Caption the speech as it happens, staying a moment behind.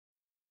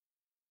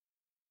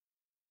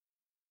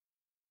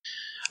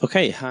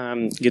Okay,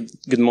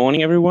 good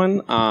morning,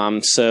 everyone.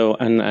 And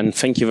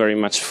thank you very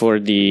much for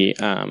the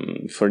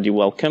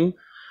welcome.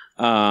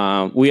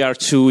 We are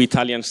two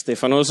Italian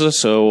Stefanos,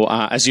 so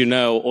as you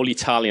know, all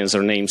Italians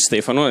are named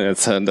Stefano.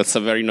 That's a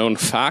very known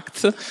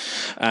fact.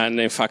 And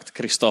in fact,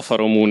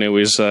 Cristoforo Mune, who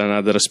is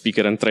another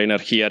speaker and trainer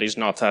here, is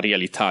not a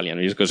real Italian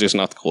because he's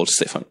not called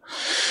Stefano.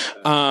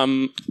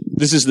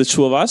 This is the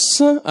two of us.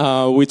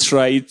 We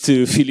tried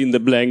to fill in the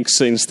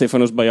blanks in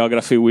Stefano's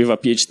biography with a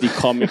PhD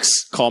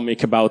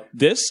comic about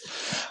this.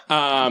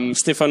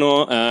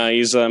 Stefano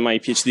is my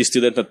PhD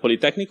student at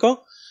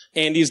Politecnico,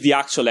 and is the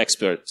actual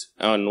expert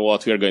on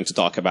what we are going to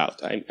talk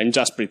about. I'm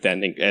just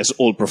pretending, as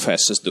all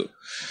professors do.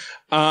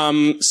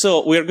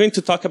 So we are going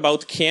to talk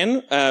about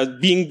CAN.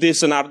 Being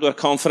this an hardware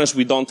conference,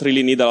 we don't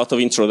really need a lot of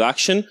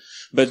introduction,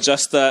 but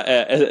just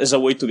as a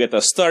way to get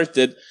us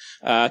started,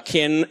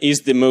 CAN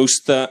is the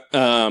most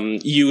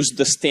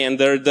used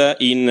standard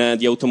in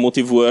the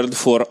automotive world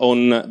for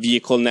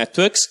on-vehicle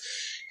networks,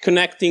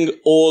 connecting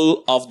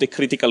all of the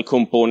critical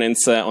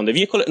components on the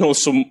vehicle and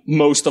also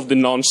most of the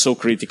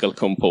non-so-critical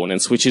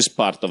components, which is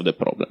part of the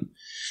problem.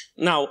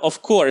 Now,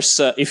 of course,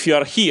 if you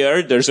are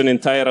here, there's an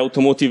entire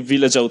automotive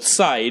village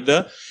outside.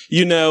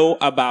 You know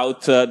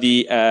about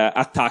the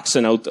attacks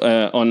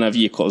on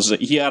vehicles.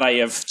 Here I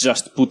have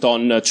just put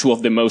on two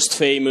of the most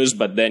famous,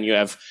 but then you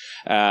have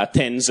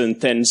tens and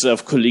tens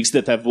of colleagues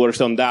that have worked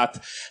on that.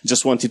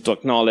 Just wanted to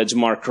acknowledge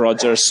Mark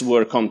Rogers'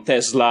 work on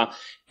Tesla,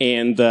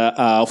 and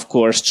of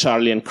course,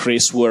 Charlie and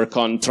Chris work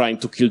on trying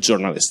to kill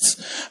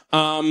journalists.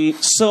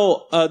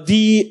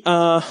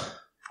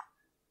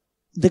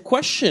 The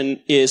question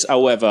is,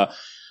 however,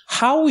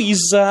 how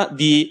is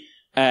the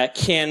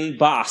CAN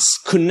bus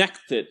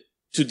connected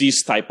to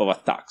this type of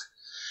attack?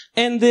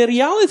 And the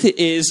reality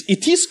is,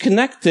 it is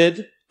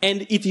connected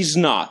and it is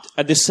not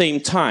at the same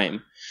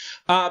time.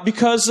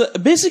 Because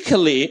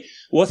basically,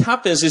 what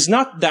happens is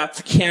not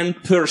that CAN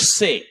per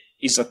se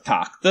is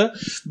attacked,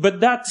 but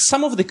that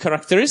some of the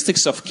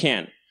characteristics of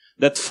CAN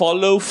that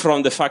follow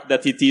from the fact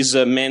that it is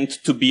meant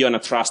to be on a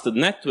trusted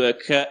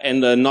network and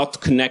not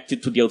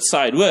connected to the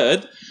outside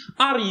world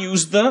are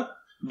used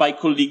by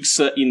colleagues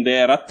in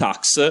their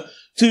attacks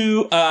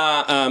to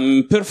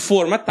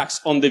perform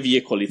attacks on the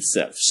vehicle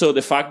itself. So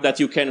the fact that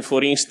you can,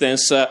 for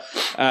instance,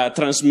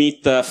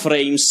 transmit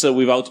frames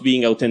without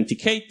being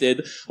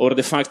authenticated, or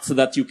the fact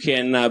that you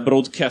can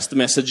broadcast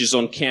messages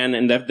on CAN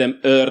and have them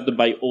heard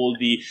by all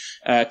the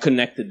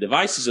connected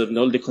devices and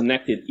all the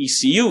connected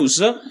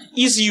ECUs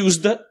is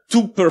used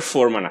to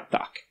perform an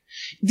attack.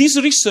 This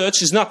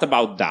research is not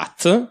about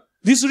that.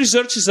 This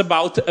research is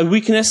about a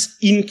weakness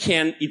in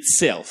CAN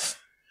itself,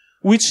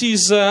 which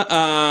is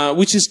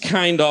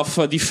kind of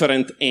a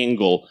different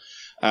angle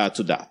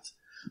to that.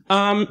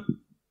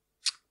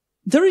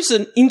 There is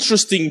an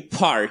interesting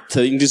part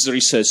in this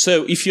research.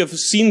 So if you have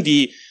seen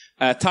the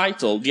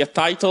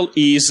title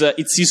is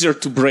 "It's easier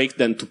to break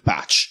than to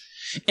patch."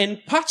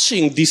 And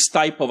patching this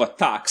type of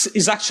attacks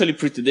is actually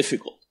pretty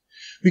difficult.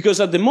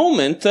 Because at the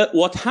moment,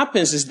 what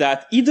happens is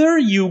that either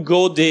you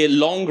go the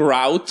long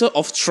route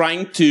of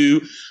trying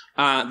to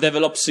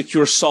develop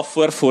secure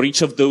software for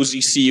each of those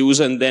ECUs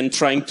and then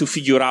trying to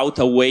figure out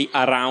a way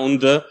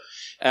around the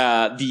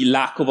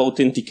lack of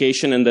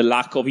authentication and the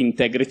lack of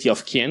integrity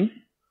of CAN,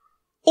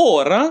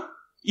 or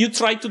you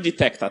try to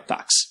detect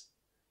attacks.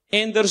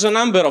 And there's a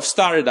number of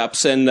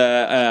startups and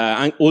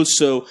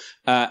also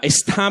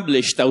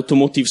established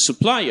automotive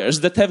suppliers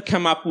that have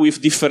come up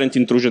with different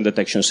intrusion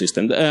detection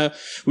systems.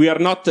 We are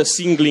not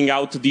singling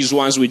out these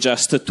ones. We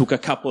just took a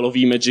couple of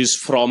images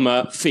from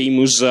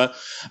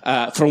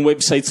from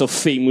websites of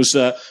famous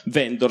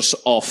vendors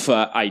of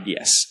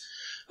IDS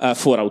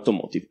for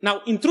automotive.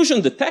 Now,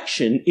 intrusion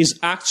detection is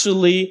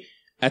actually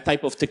a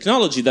type of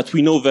technology that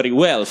we know very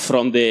well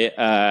from the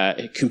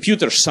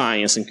computer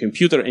science and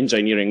computer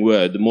engineering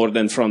world, more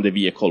than from the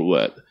vehicle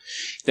world.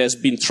 It has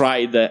been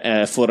tried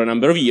for a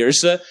number of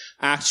years.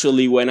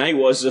 Actually, when I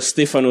was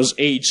Stefano's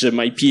age,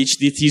 my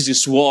PhD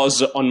thesis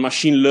was on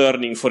machine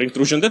learning for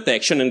intrusion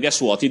detection, and guess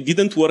what? It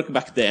didn't work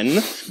back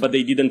then, but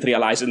they didn't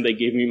realize, and they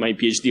gave me my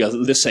PhD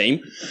all the same.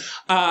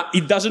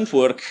 It doesn't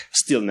work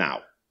still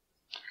now.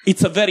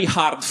 It's a very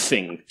hard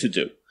thing to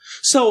do.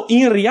 So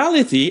in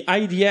reality,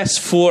 IDS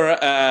for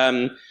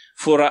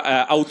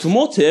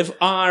automotive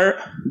are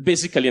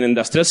basically an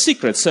industrial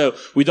secret. So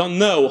we don't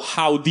know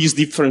how these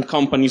different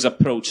companies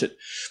approach it.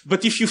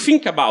 But if you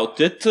think about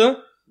it,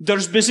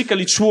 there's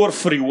basically 2 or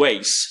 3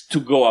 ways to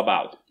go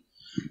about it.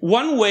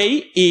 One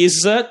way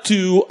is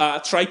to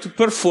try to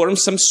perform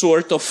some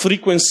sort of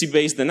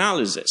frequency-based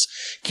analysis.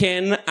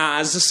 CAN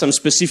has some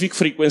specific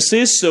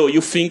frequencies, so you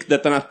think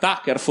that an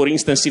attacker, for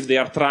instance, if they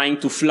are trying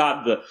to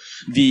flood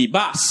the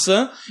bus,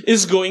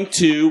 is going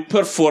to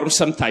perform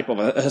some type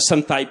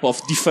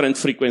of different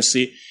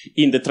frequency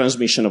in the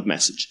transmission of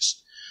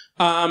messages.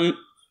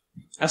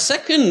 A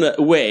second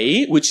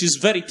way, which is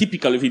very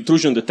typical of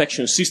intrusion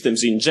detection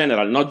systems in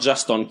general, not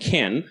just on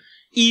CAN,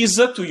 is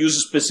to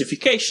use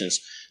specifications.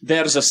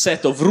 There's a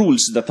set of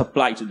rules that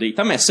apply to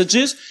data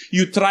messages.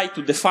 You try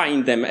to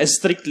define them as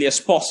strictly as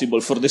possible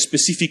for the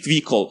specific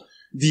vehicle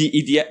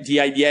the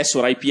IDS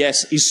or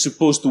IPS is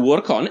supposed to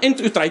work on, and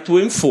you try to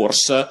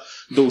enforce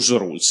those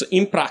rules.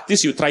 In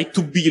practice, you try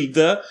to build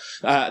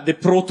the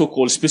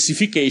protocol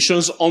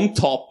specifications on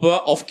top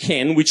of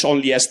CAN, which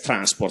only has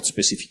transport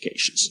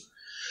specifications.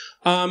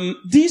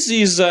 This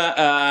is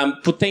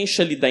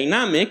potentially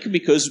dynamic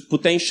because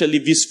potentially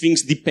these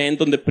things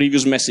depend on the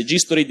previous message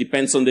history,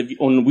 depends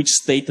on which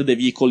state the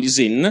vehicle is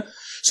in.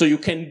 So you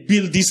can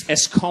build this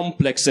as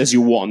complex as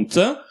you want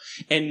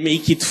and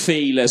make it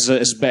fail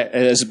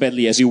as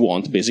badly as you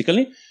want,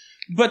 basically.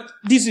 But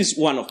this is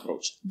one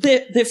approach.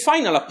 The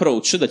final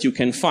approach that you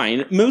can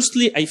find,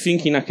 mostly I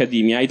think in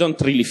academia, I don't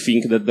really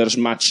think that there's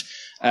much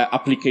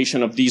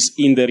application of this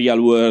in the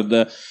real world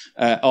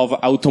of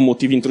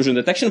automotive intrusion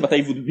detection, but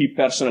I would be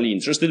personally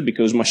interested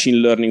because machine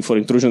learning for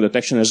intrusion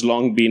detection has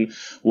long been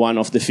one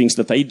of the things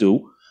that I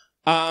do.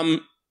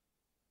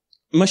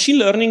 Machine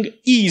learning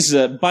is,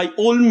 by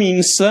all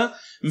means,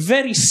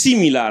 very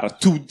similar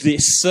to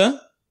this,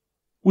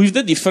 with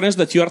the difference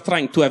that you are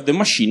trying to have the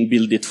machine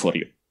build it for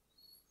you.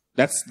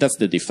 That's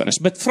the difference.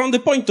 But from the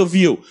point of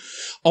view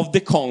of the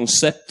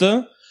concept,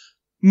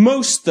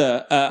 most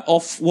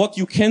of what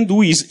you can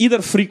do is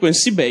either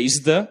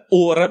frequency-based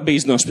or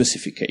based on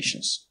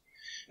specifications.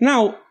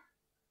 Now,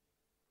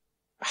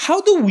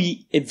 how do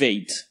we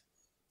evade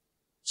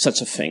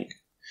such a thing?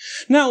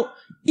 Now,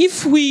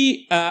 if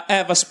we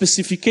have a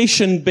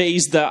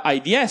specification-based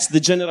IDS, the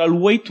general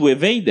way to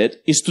evade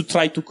it is to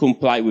try to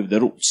comply with the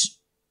rules.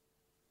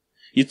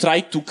 You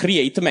try to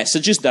create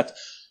messages that,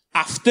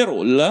 after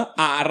all,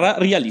 are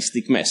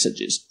realistic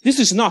messages. This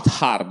is not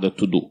hard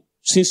to do.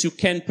 Since you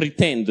can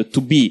pretend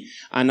to be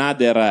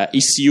another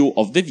ECU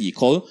of the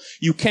vehicle,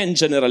 you can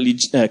generally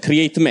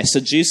create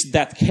messages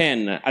that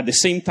can, at the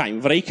same time,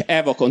 wreak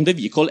havoc on the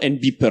vehicle and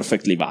be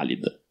perfectly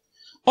valid.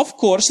 Of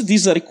course,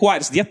 this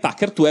requires the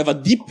attacker to have a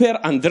deeper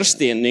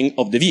understanding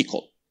of the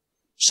vehicle.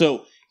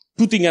 So,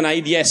 putting an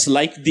IDS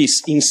like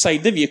this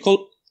inside the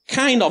vehicle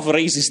kind of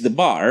raises the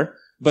bar,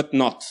 but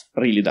not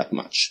really that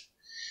much.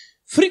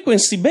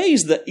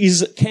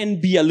 Frequency-based can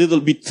be a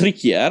little bit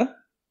trickier,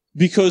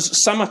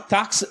 because some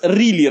attacks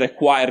really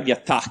require the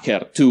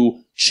attacker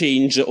to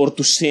change or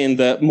to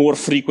send more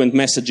frequent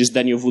messages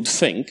than you would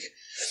think.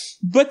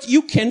 But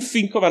you can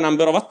think of a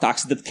number of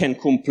attacks that can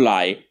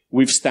comply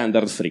with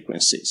standard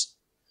frequencies.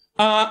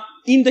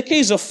 In the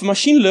case of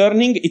machine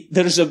learning,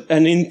 there's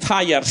an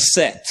entire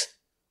set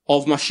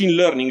of machine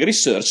learning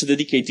research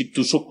dedicated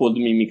to so-called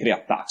mimicry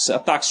attacks.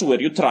 Attacks where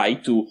you try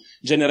to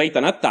generate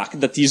an attack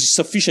that is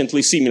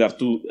sufficiently similar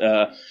to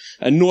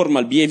a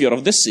normal behavior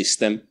of the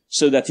system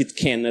so that it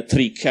can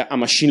trick a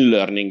machine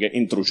learning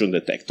intrusion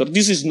detector.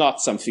 This is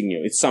not something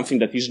new. It's something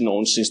that is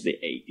known since the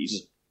 80s.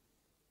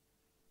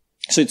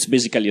 So it's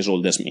basically as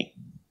old as me.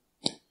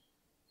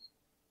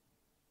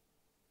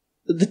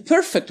 The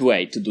perfect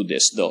way to do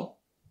this, though,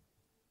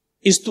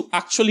 is to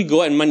actually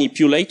go and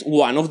manipulate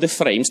one of the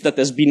frames that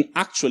has been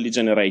actually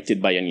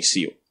generated by an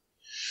ECU.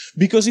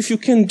 Because if you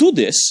can do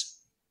this,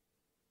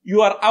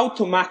 you are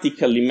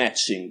automatically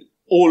matching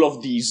all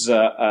of these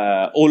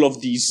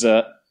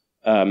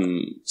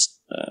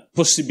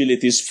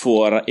possibilities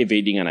for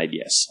evading an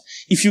IDS.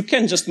 If you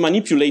can just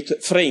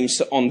manipulate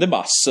frames on the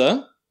bus,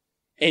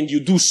 and you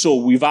do so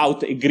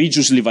without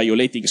egregiously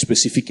violating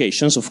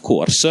specifications, of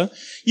course,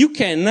 you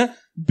can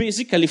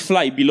basically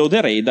fly below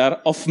the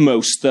radar of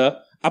most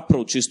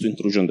approaches to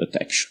intrusion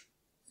detection.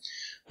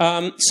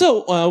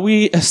 So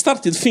we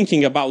started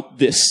thinking about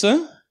this,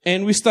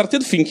 and we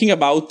started thinking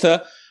about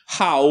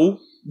how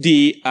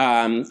the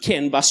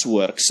CAN bus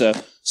works.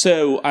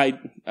 So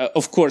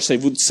of course, I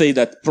would say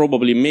that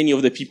probably many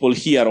of the people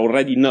here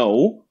already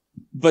know,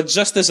 but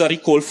just as a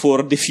recall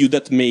for the few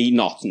that may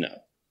not know.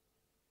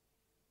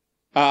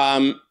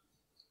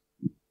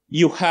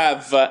 You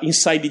have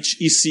inside each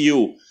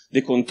ECU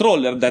the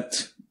controller that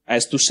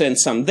has to send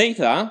some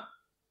data,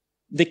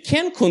 the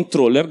CAN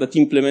controller that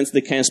implements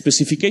the CAN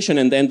specification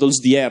and handles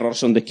the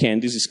errors on the CAN.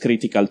 This is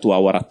critical to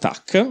our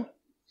attack.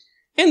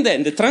 And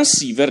then the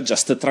transceiver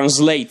just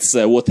translates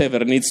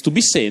whatever needs to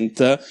be sent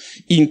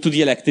into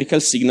the electrical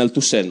signal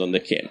to send on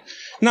the CAN.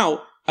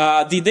 Now,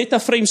 the data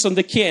frames on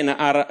the CAN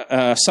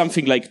are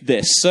something like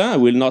this. I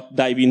will not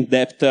dive in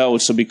depth,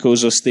 also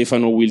because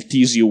Stefano will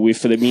tease you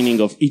with the meaning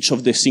of each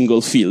of the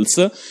single fields.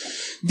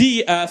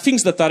 The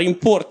things that are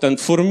important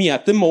for me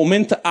at the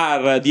moment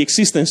are the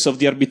existence of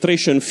the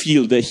arbitration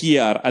field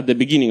here at the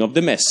beginning of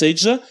the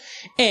message,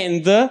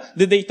 and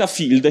the data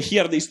field.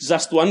 Here is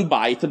just 1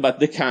 byte, but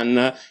the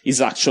CAN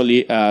is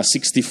actually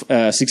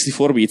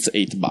 64 bits,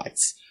 8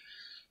 bytes.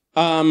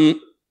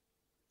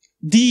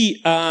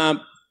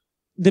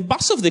 The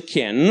bus of the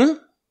CAN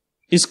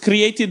is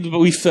created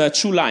with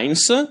 2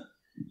 lines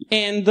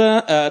and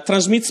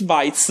transmits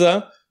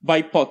bytes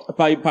by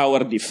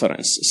power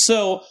difference.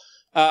 So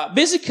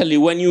basically,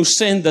 when you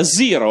send a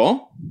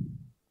 0,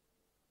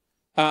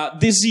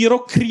 the 0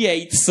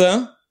 creates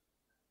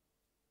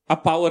a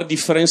power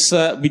difference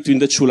between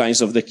the 2 lines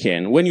of the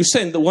CAN. When you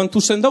want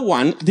to send a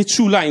 1, the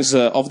 2 lines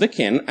of the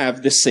CAN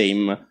have the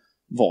same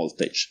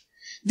voltage.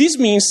 This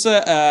means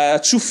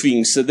two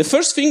things. The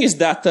first thing is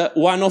that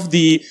one of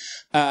the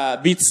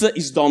bits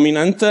is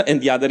dominant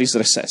and the other is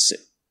recessive.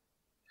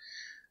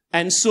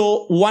 And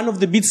so one of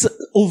the bits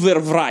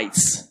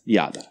overwrites the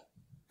other.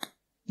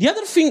 The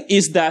other thing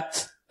is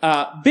that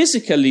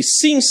basically,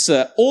 since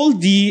all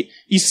the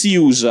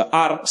ECUs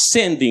are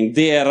sending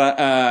their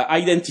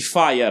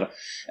identifier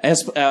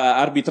as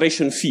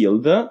arbitration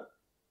field,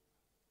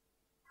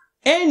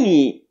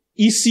 any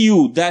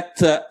ECU that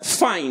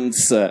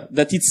finds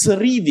that it's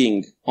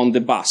reading on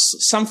the bus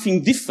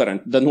something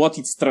different than what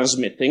it's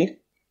transmitting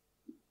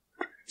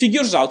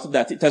figures out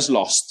that it has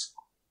lost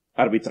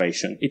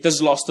arbitration. It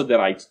has lost the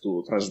right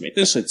to transmit,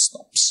 and so it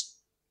stops.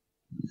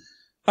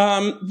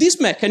 This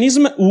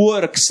mechanism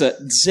works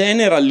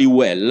generally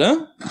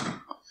well.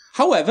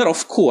 However,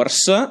 of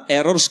course,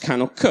 errors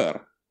can occur.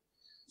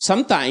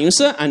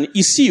 Sometimes an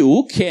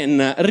ECU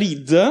can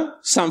read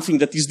something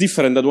that is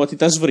different than what it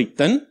has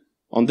written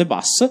on the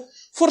bus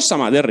for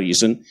some other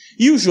reason.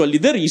 Usually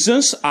the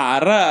reasons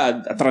are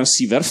a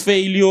transceiver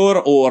failure,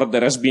 or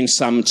there has been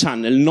some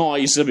channel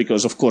noise,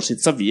 because of course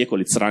it's a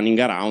vehicle, it's running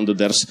around,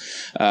 there's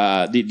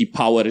the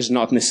power is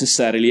not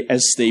necessarily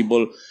as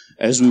stable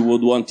as we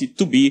would want it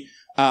to be.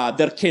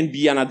 There can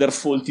be another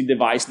faulty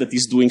device that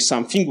is doing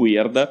something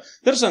weird.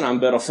 There's a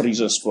number of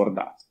reasons for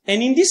that.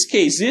 And in these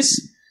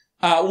cases,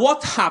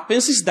 what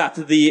happens is that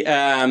the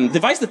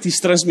device that is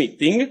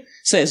transmitting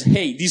says,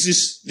 hey, this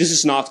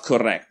is not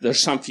correct,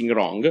 there's something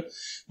wrong,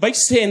 by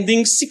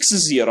sending 6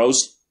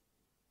 zeros,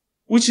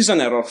 which is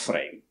an error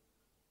frame.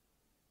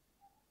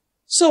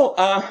 So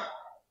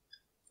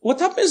what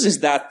happens is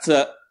that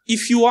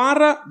if you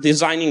are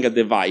designing a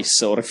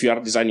device, or if you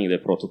are designing the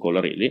protocol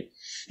really,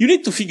 you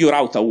need to figure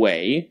out a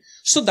way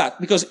so that,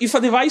 because if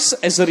a device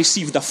has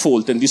received a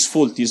fault and this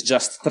fault is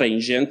just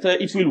transient,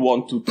 it will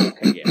want to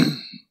talk again.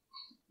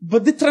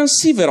 But the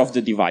transceiver of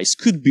the device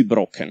could be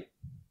broken.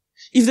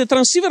 If the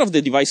transceiver of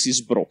the device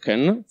is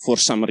broken for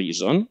some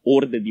reason,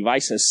 or the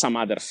device has some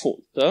other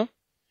fault,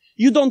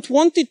 you don't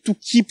want it to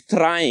keep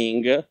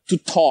trying to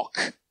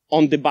talk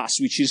on the bus,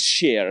 which is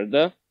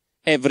shared,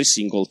 every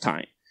single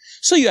time.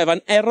 So you have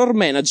an error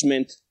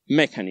management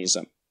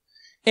mechanism.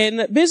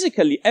 And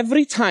basically,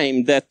 every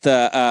time that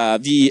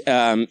the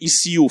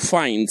ECU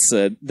finds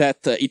that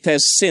it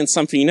has sent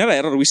something in an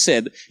error, we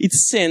said it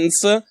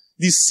sends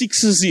these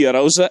 6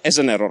 zeros as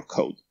an error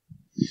code.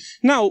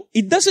 Now,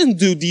 it doesn't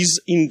do this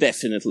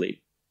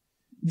indefinitely.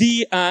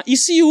 The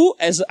ECU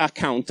has a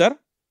counter.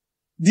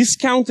 This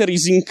counter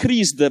is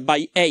increased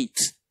by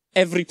 8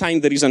 every time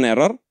there is an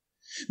error,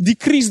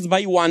 decreased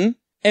by 1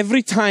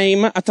 every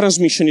time a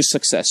transmission is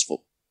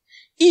successful.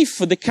 If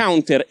the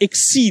counter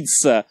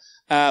exceeds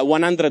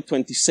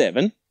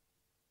 127,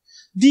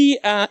 the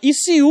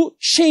ECU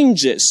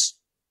changes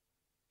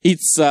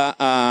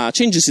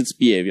its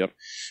behavior,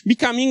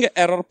 becoming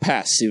error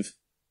passive,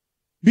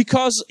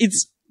 because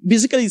it's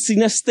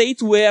in a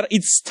state where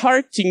it's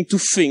starting to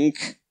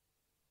think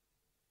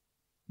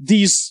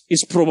this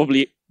is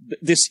probably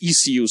this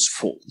ECU's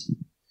fault.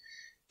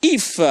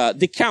 If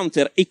the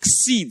counter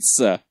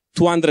exceeds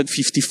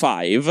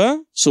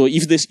 255, so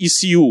if this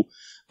ECU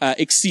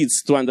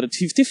exceeds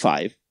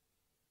 255,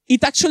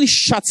 it actually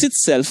shuts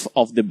itself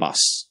off the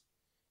bus.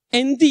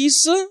 And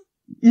this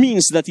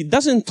means that it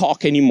doesn't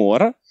talk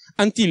anymore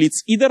until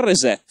it's either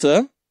reset,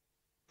 turn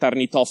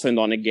it off and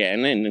on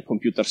again in a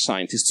computer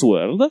scientist's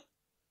world,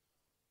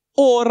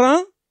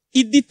 or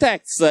it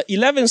detects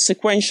 11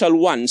 sequential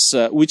ones,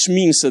 which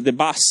means the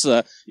bus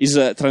is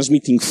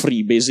transmitting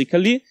free,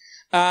 basically,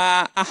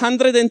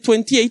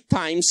 128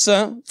 times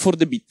for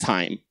the bit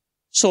time.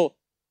 So,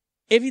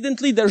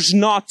 evidently there's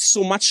not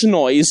so much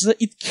noise,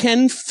 it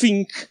can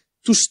think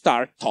to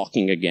start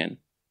talking again.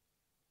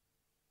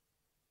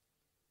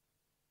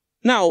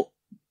 Now,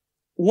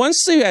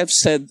 once you have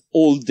said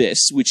all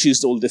this, which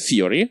is all the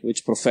theory,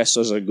 which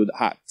professors are good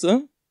at,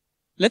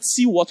 let's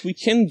see what we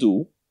can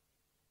do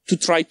to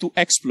try to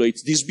exploit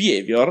this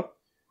behavior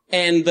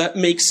and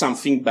make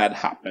something bad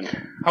happen.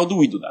 How do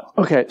we do that?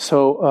 Okay,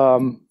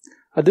 so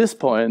at this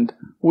point,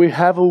 we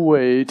have a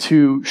way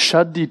to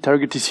shut the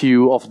target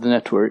ECU of the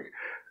network.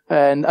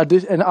 And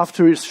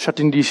after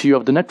shutting the ECU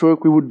of the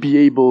network, we would be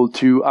able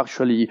to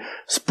actually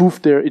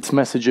spoof its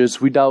messages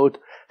without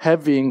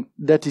having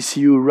that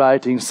ECU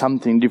writing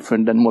something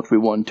different than what we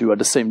want to at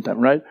the same time,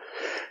 right?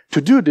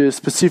 To do this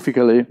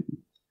specifically,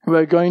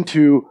 we're going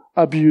to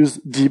abuse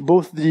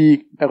both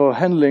the error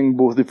handling,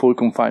 both the fault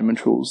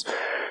confinement rules.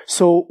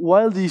 So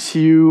while the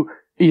ECU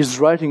is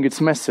writing its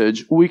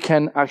message, we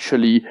can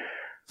actually...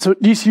 So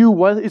the ECU,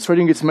 while it's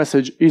writing its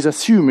message, is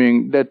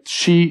assuming that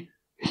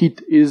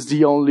it is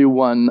the only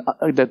one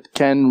that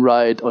can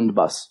write on the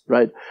bus,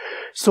 right?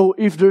 So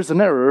if there's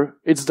an error,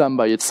 it's done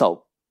by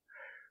itself.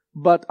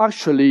 But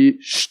actually,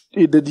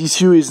 the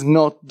ECU is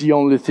not the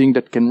only thing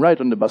that can write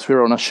on the bus.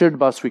 We're on a shared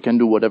bus, we can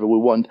do whatever we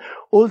want.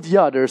 All the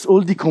others,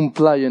 all the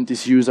compliant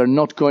ECUs are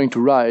not going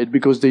to write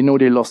because they know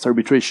they lost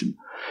arbitration.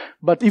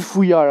 But if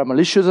we are a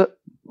malicious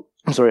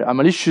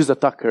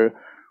attacker,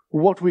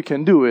 what we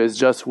can do is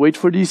just wait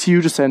for the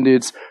ECU to send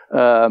its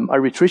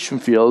arbitration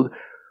field,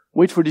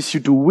 wait for the ECU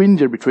to win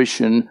the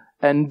arbitration,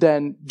 and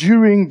then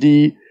during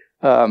the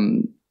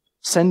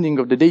sending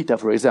of the data,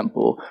 for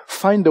example,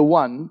 find the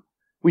 1.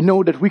 We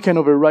know that we can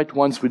overwrite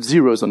ones with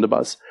zeros on the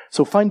bus.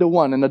 So find the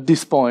 1, and at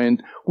this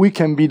point, we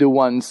can be the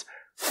ones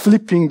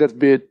flipping that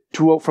bit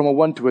from a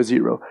 1 to a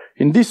 0.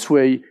 In this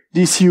way,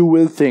 the ECU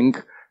will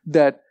think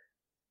that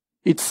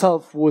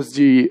itself was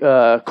the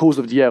cause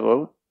of the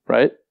error,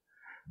 right?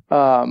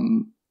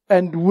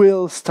 And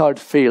will start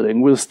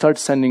failing, will start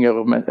sending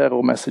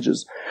error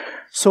messages.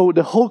 So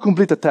the whole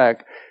complete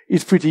attack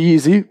is pretty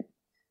easy.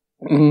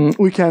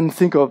 We can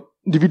think of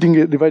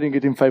dividing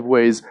it in 5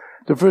 ways.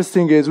 The first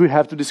thing is we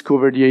have to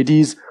discover the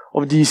IDs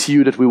of the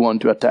ECU that we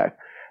want to attack.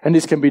 And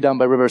this can be done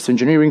by reverse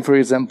engineering, for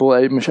example.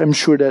 I'm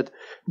sure that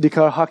the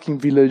car hacking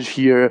village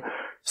here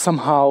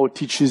somehow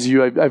teaches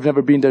you, I've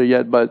never been there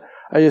yet, but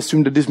I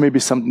assume that this may be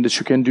something that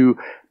you can do,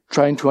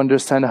 trying to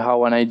understand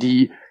how an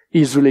ID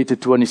is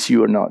related to an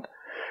ECU or not.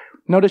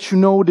 Now that you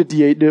know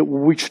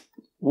that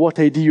what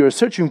ID you're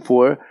searching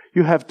for,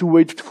 you have to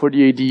wait for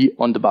the ID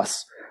on the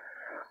bus.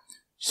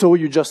 So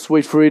you just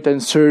wait for it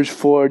and search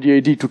for the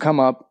ID to come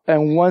up.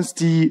 And once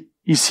the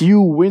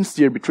ECU wins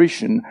the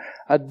arbitration,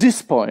 at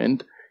this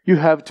point, you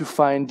have to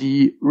find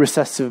the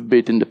recessive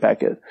bit in the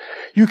packet.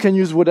 You can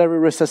use whatever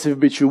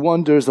recessive bit you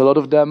want. There's a lot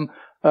of them.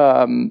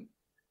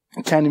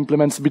 Can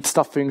implement bit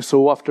stuffing.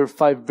 So after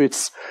 5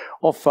 bits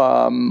of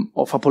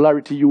a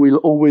polarity, you will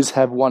always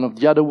have one of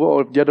the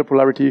other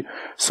polarity.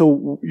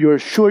 So you're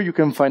sure you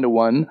can find a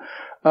 1.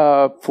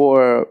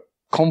 For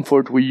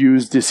comfort, we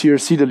use the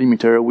CRC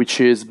delimiter, which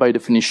is by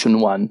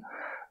definition 1.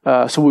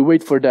 So we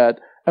wait for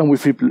that, and we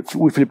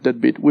flip that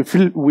bit.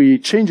 We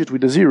change it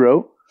with a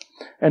 0,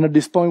 and at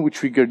this point we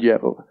trigger the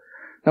error.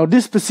 Now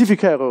this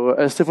specific error,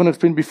 as Stefano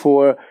explained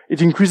before,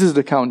 it increases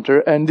the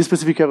counter, and this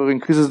specific error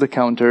increases the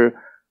counter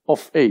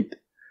of 8.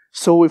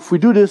 So if we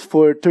do this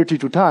for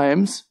 32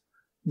 times,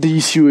 the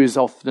ECU is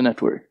off the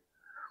network.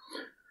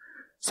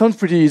 Sounds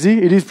pretty easy.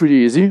 It is pretty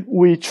easy.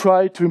 We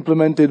try to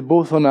implement it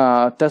both on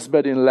a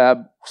testbed in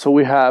lab. So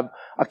we have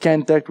a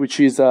CAN-TECT, which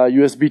is a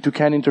USB to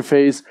CAN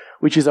interface,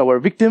 which is our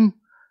victim.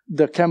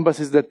 The CAN bus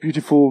is that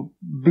beautiful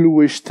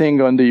bluish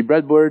thing on the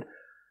breadboard.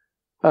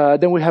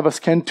 Then we have a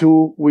scan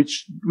tool,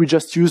 which we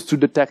just use to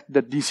detect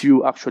that the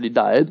ECU actually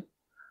died.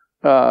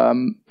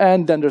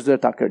 And then there's the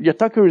attacker. The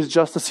attacker is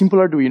just a simple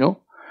Arduino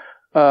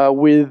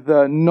with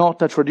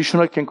not a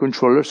traditional CAN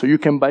controller. So you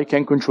can buy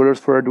CAN controllers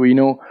for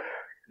Arduino.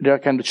 They're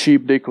kind of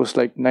cheap. They cost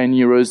like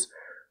 €9.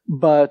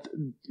 But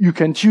you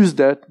can't use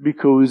that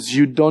because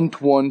you don't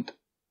want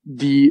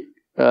the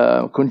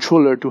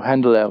controller to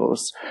handle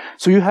errors.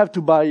 So you have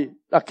to buy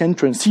a CAN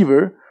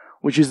transceiver,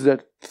 which is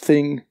that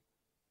thing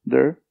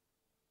there,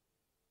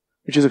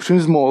 which is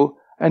extremely small.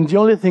 And the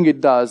only thing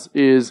it does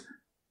is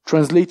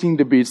translating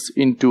the bits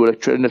into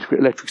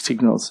electric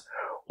signals.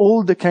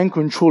 All the CAN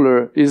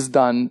controller is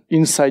done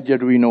inside the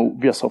Arduino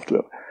via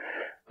software.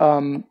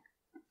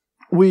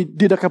 We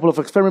did a couple of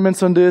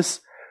experiments on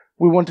this.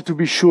 We wanted to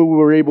be sure we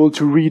were able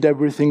to read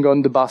everything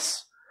on the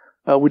bus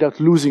without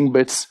losing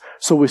bits.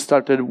 So we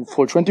started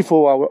for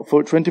 24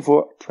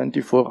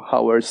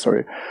 hours,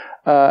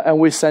 and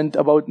we sent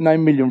about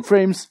 9 million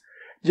frames.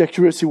 The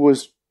accuracy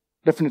was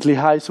definitely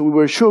high, so we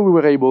were sure we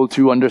were able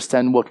to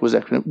understand what was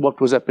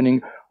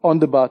happening on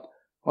the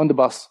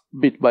bus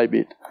bit by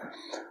bit.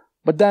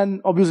 But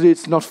then, obviously,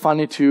 it's not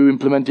funny to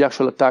implement the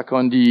actual attack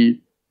on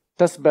the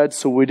test bed,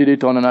 so we did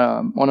it on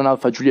an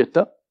Alpha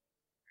Giulietta.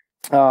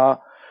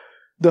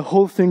 The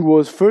whole thing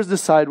was first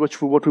decide what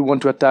we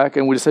want to attack,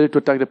 and we decided to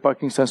attack the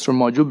parking sensor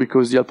module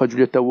because the Alpha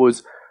Giulietta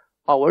was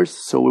ours,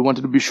 so we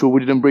wanted to be sure we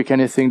didn't break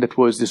anything that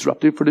was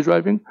disruptive for the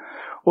driving.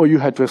 Or you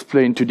had to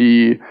explain to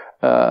the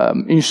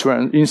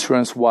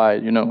insurance why,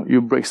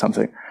 you break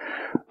something.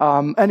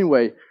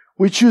 Anyway,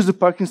 we choose the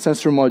parking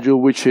sensor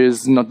module, which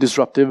is not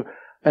disruptive.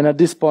 And at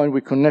this point,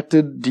 we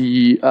connected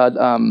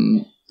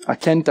a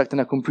CAN-TECT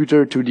and a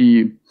computer to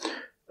the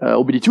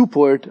OBD2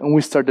 port, and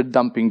we started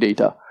dumping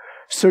data,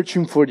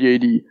 searching for the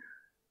ID.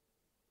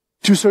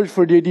 To search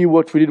for the ID,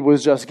 what we did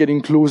was just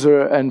getting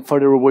closer and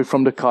further away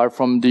from the car,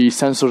 from the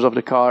sensors of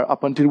the car,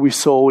 up until we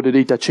saw the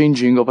data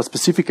changing of a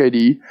specific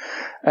ID,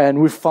 and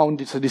we found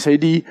this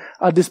ID.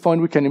 At this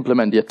point, we can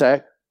implement the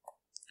attack.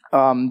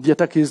 The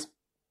attack is,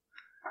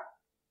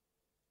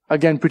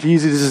 again, pretty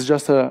easy. This is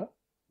just a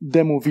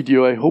demo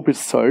video. I hope it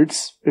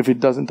starts. If it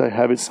doesn't, I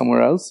have it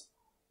somewhere else.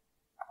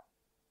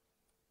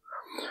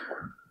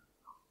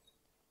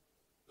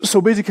 So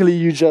basically,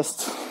 we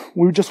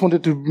just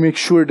wanted to make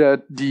sure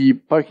that the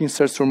parking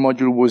sensor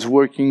module was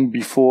working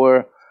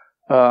before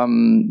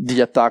the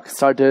attack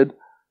started,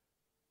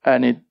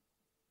 and it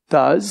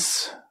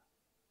does.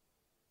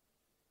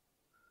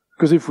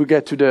 Because if we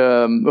get to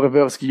the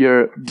reverse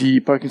gear, the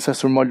parking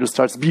sensor module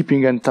starts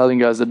beeping and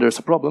telling us that there's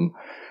a problem.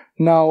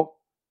 Now,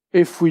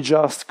 if we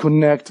just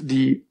connect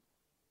the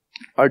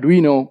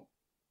Arduino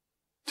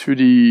to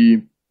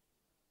the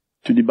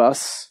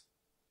bus,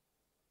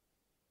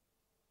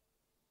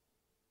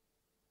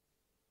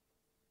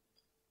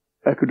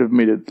 I could have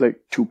made it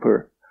like 2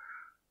 per.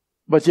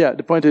 But yeah,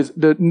 the point is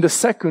that in the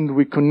second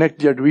we connect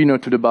the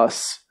Arduino to the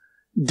bus,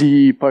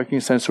 the parking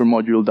sensor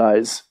module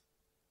dies.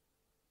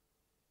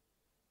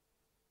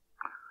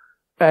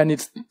 And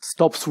it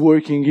stops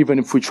working even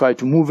if we try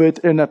to move it.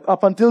 And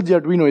up until the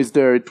Arduino is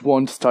there, it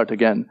won't start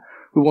again.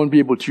 We won't be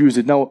able to use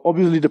it. Now,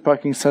 obviously, the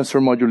parking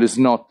sensor module is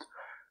not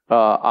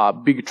a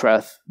big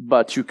threat,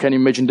 but you can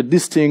imagine that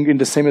this thing in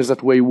the same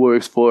exact way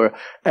works for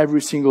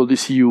every single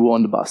DCU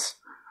on the bus.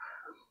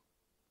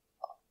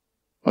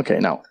 Okay,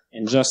 now.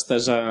 And just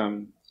as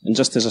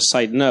a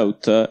side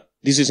note,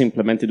 this is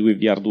implemented with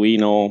the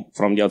Arduino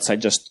from the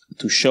outside just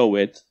to show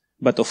it.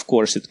 But of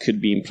course, it could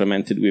be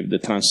implemented with the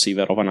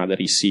transceiver of another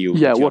ECU.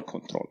 Yeah,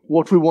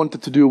 what we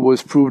wanted to do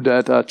was prove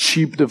that a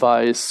cheap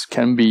device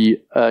can be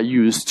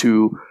used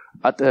to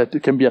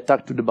can be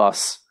attacked to the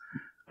bus,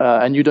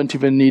 and you don't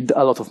even need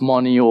a lot of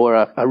money or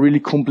a really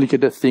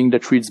complicated thing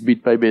that reads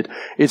bit by bit.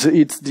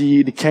 It's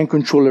the CAN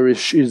controller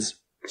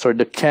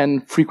the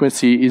CAN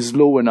frequency is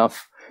low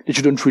enough that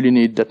you don't really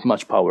need that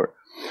much power.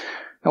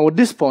 Now at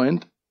this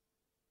point,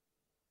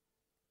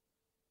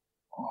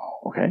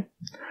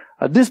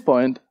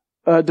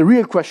 the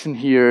real question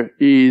here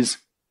is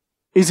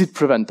it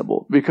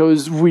preventable?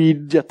 Because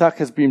the attack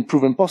has been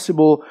proven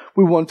possible,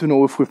 we want to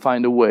know if we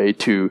find a way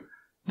to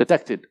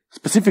detect it.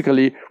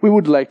 Specifically, we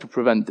would like to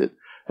prevent it.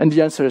 And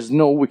the answer is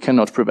no, we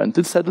cannot prevent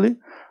it, sadly,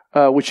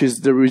 which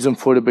is the reason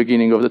for the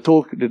beginning of the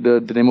talk,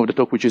 the name of the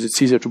talk, which is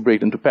it's easier to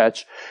break than to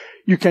patch.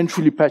 You can't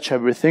really patch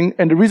everything.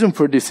 And the reason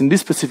for this, in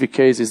this specific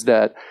case, is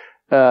that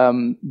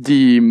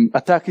the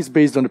attack is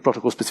based on the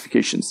protocol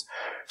specifications.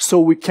 So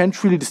we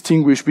can't really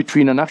distinguish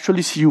between an actual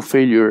ECU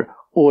failure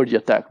or the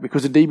attack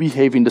because they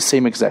behave in the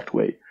same exact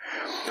way.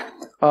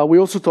 We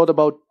also thought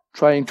about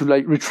trying to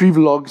retrieve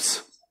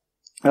logs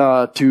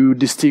to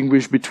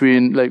distinguish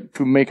between,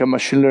 to make a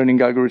machine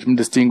learning algorithm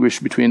distinguish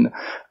between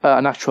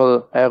an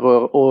actual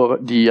error or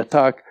the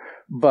attack.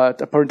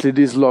 But apparently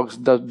these logs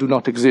do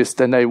not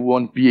exist, and I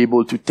won't be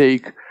able to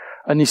take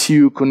an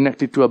ECU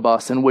connected to a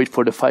bus and wait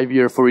for the 5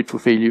 year for it to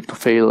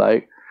fail,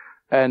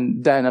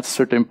 and then at a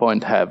certain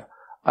point have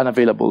an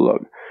available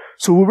log.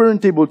 So we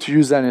weren't able to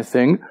use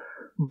anything.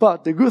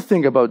 But the good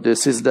thing about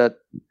this is that,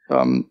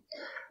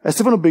 as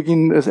Stefano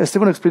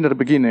explained at the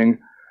beginning,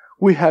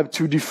 we have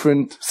two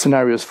different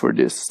scenarios for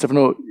this.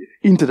 Stefano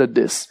hinted at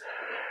this.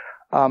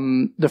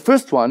 The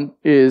first one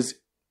is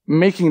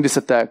making this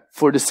attack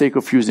for the sake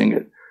of using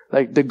it.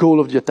 The goal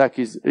of the attack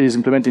is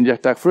implementing the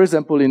attack. For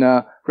example, in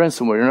a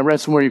ransomware. In a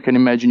ransomware, you can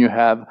imagine you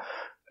have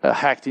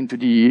hacked into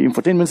the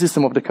infotainment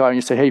system of the car and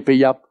you say, hey,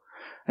 pay up.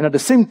 And at the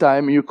same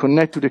time, you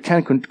connect to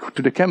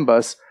the CAN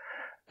bus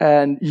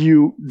and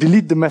you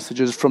delete the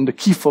messages from the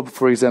key fob,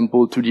 for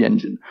example, to the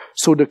engine.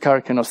 So the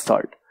car cannot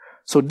start.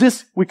 So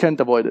this, we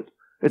can't avoid it.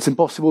 It's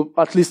impossible,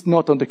 at least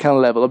not on the CAN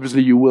level.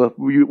 Obviously,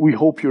 we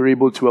hope you're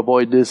able to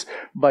avoid this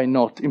by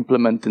not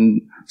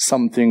implementing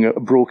something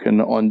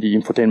broken on the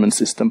infotainment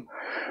system.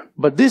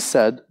 But this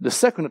said, the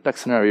second attack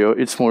scenario,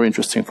 it's more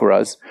interesting for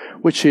us,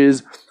 which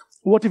is,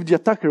 what if the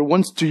attacker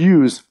wants to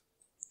use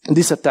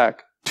this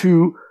attack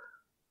to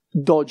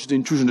dodge the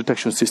intrusion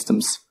detection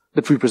systems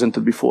that we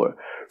presented before?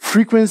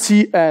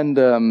 Frequency and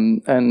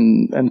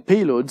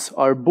payloads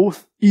are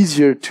both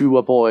easier to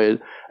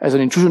avoid as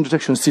an intrusion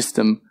detection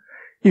system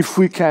if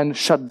we can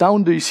shut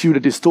down the ECU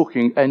that is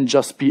talking and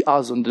just be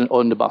us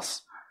on the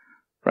bus,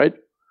 right?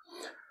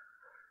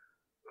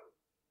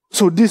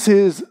 So this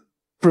is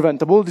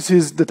preventable, this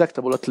is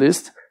detectable at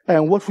least,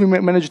 and what we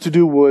managed to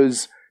do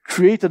was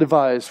create a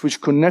device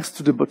which connects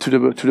to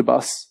the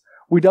bus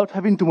without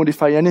having to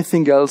modify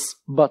anything else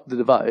but the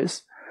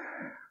device,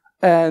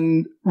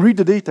 and read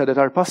the data that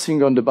are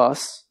passing on the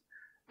bus,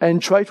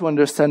 and try to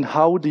understand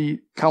how the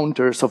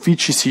counters of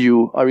each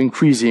ECU are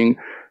increasing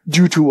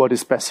due to what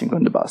is passing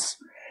on the bus.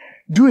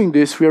 Doing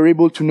this, we are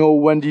able to know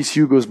when the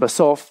ECU goes bus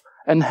off,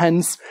 and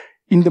hence,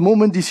 in the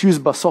moment the ECU is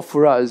bus off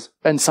for us,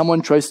 and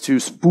someone tries to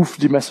spoof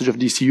the message of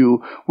the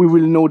ECU, we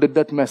will know that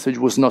that message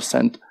was not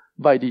sent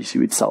by the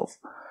ECU itself.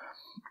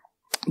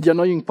 The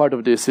annoying part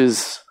of this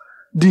is,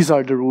 these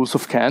are the rules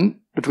of CAN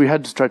that we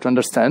had to try to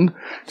understand.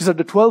 These are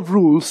the 12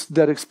 rules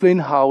that explain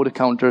how the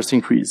counters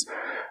increase.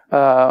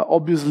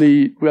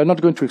 Obviously, we are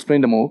not going to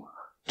explain them all,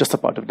 just a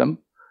part of them.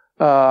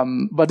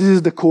 But this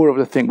is the core of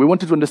the thing. We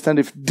wanted to understand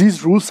if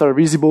these rules are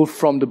visible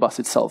from the bus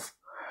itself.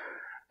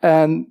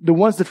 And the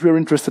ones that we are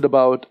interested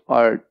about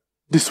are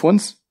these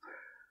ones.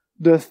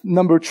 The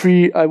number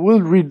 3, I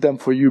will read them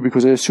for you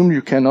because I assume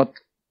you cannot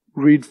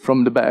read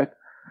from the back.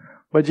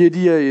 But the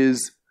idea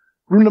is,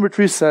 rule number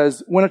 3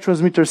 says, when a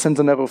transmitter sends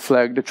an error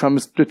flag, the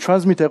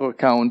transmit error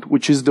count,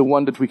 which is the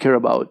one that we care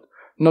about,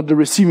 not the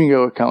receiving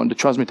error count, the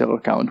transmit error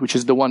count, which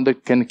is the one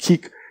that can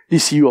kick the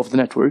ECU off the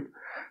network.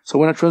 So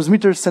when a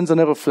transmitter sends an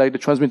error flag, the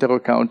transmit error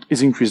count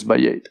is increased by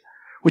 8,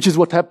 which is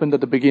what happened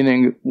at the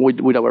beginning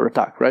with our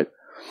attack, right?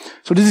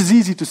 So this is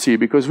easy to see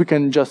because we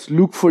can just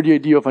look for the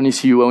ID of an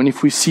ECU, and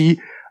if we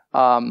see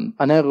an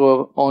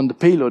error on the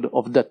payload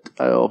of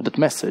that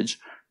message,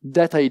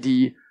 that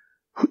ID,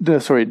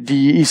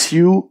 the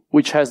ECU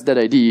which has that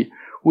ID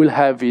will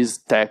have its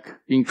tag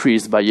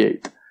increased by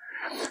 8.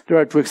 There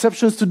are 2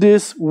 exceptions to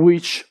this,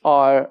 which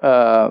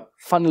are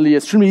funnily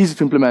extremely easy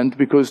to implement,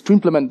 because to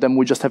implement them,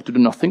 we just have to do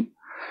nothing,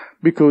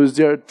 because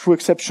they are true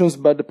exceptions,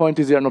 but the point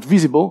is they are not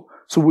visible,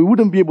 so we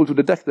wouldn't be able to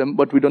detect them,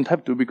 but we don't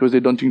have to because they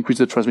don't increase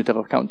the transmit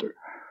error counter.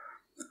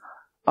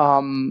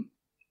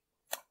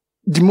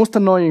 The most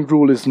annoying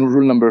rule is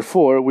rule number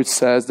 4, which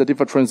says that if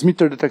a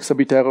transmitter detects a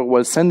bit error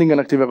while sending an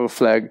active error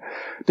flag,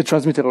 the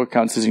transmit error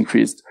count is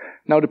increased.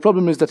 Now, the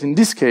problem is that in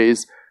this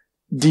case,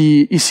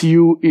 the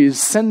ECU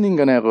is sending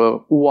an error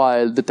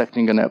while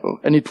detecting an error,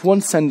 and it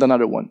won't send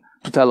another one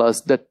to tell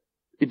us that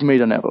it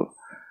made an error,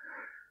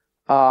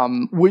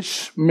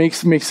 which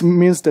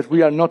means that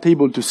we are not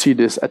able to see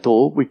this at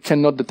all. We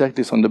cannot detect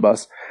this on the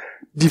bus.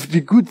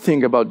 The good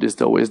thing about this,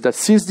 though, is that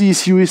since the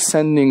ECU is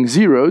sending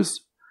zeros,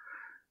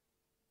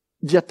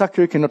 the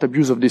attacker cannot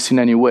abuse of this in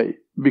any way,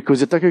 because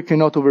the attacker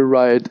cannot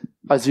override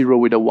a 0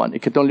 with a 1.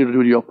 It can only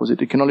do the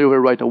opposite. It can only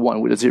override a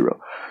 1 with a 0.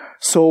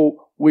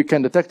 So we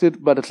can detect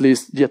it, but at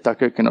least the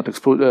attacker cannot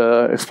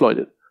exploit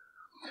it.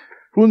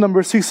 Rule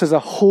number 6 has a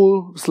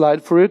whole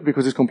slide for it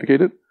because it's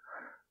complicated.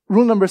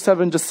 Rule number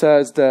 7 just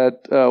says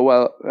that,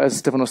 well, as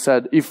Stefano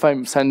said, if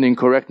I'm sending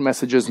correct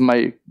messages,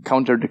 my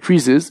counter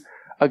decreases.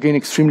 Again,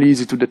 extremely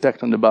easy to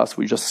detect on the bus.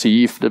 We just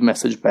see if the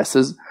message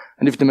passes,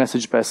 and if the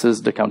message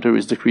passes, the counter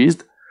is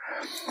decreased.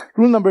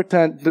 Rule number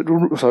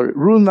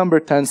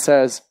 10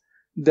 says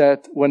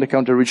that when the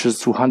counter reaches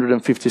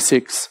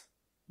 256,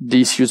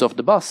 the ECUs of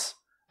the bus,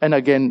 and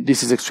again,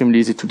 this is extremely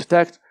easy to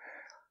detect.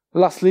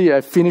 Lastly,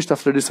 I finished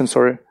after this, I'm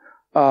sorry.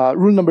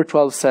 Rule number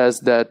 12 says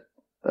that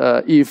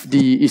if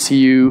the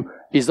ECU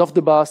is off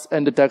the bus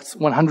and detects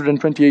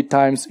 128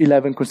 times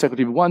 11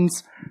 consecutive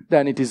ones,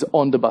 then it is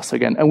on the bus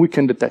again. And we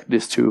can detect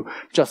this too,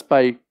 just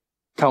by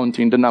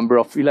counting the number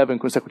of 11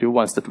 consecutive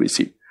ones that we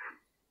see.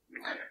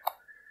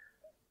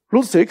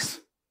 Rule 6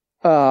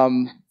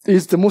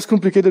 is the most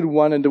complicated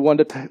one, and the one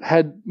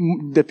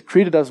that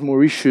created us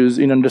more issues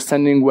in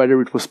understanding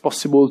whether it was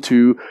possible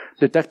to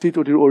detect it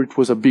or it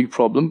was a big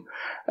problem.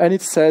 And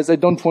it says, I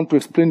don't want to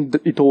explain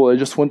it all, I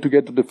just want to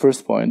get to the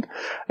first point.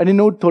 Any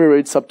node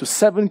tolerates up to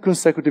 7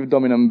 consecutive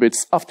dominant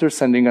bits after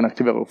sending an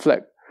active error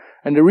flag.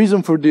 And the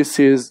reason for this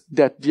is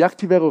that the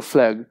active error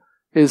flag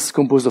is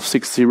composed of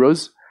 6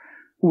 zeros,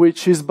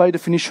 which is by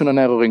definition an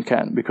error in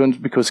CAN,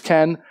 because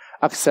CAN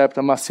accept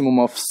a maximum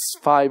of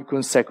 5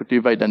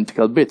 consecutive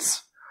identical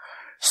bits.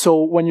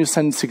 So when you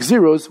send 6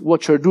 zeros,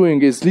 what you're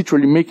doing is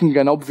literally making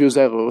an obvious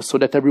error so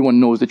that everyone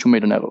knows that you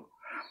made an error.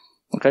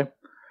 Okay?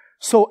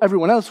 So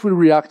everyone else will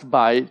react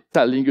by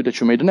telling you that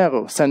you made an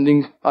error,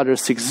 sending other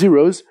 6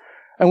 zeros,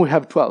 and we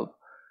have 12.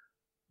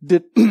 The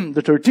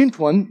 13th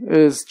one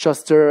is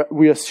just,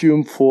 we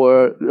assume,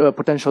 for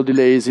potential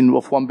delays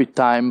of 1 bit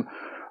time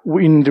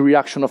in the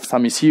reaction of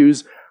some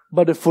ECUs.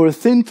 But the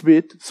 14th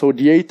bit, so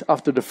the 8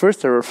 after the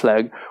first error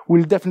flag,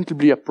 will definitely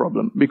be a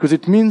problem, because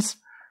it means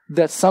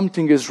that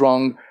something is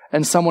wrong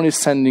and someone is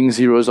sending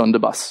zeros on the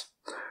bus,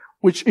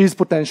 which is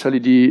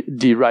potentially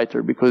the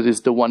writer, because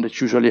it's the one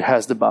that usually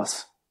has the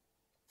bus.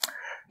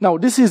 Now,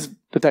 this is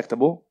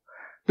detectable.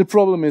 The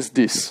problem is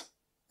this.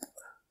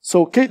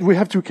 So we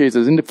have 2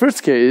 cases. In the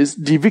first case,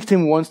 the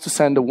victim wants to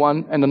send a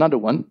 1 and another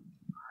 1,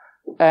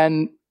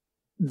 and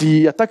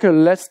the attacker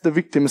lets the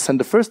victim send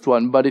the first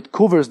one, but it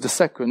covers the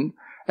second,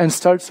 and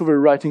starts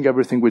overwriting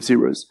everything with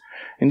zeros.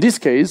 In this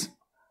case,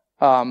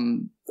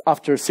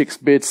 after 6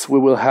 bits, we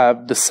will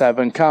have the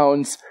 7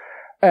 counts,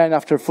 and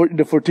after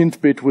the 14th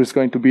bit was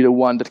going to be the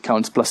one that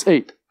counts plus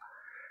 8.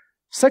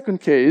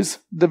 Second case,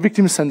 the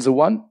victim sends a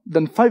 1,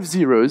 then 5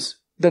 zeros,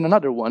 then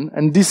another 1,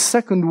 and this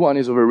second one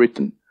is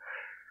overwritten.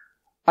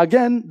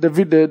 Again, the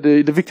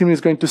victim is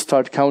going to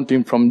start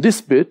counting from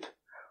this bit,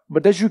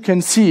 but as you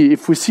can see,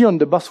 if we see on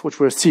the bus what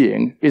we're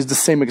seeing is the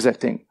same exact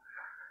thing.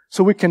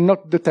 So we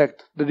cannot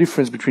detect the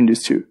difference between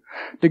these two.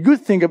 The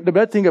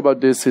bad thing about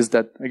this is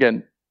that,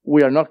 again,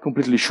 we are not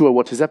completely sure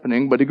what is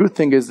happening, but the good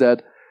thing is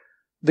that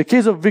the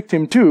case of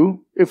victim 2,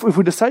 if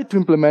we decide to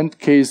implement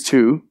case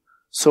 2,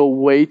 so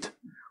wait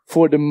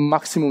for the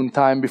maximum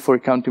time before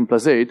counting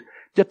plus 8,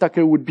 the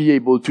attacker would be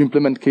able to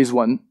implement case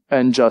 1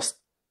 and just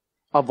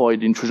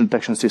avoid the intrusion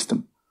detection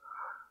system.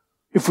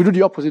 If we do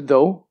the opposite,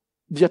 though,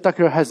 the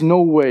attacker has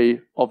no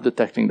way of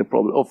detecting the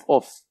problem,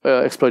 of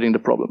exploiting the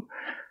problem.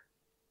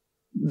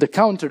 The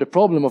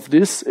problem of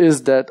this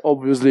is that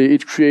obviously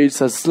it creates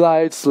a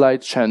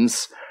slight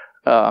chance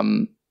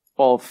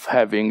of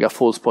having a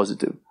false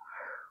positive,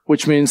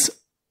 which means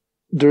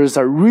there is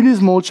a really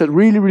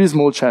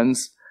small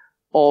chance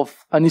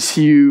of an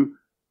ECU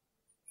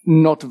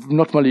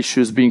not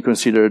malicious being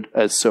considered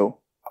as so.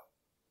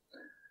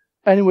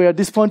 Anyway, at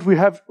this point we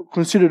have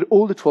considered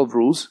all the 12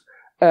 rules,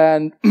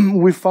 and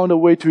we found a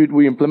way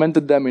we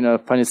implemented them in a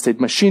finite state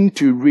machine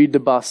to read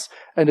the bus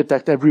and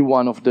detect every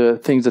one of the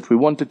things that we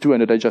wanted to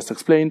and that I just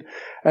explained.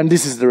 And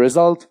this is the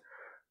result.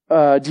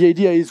 The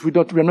idea is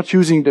we're not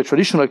using the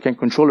traditional CAN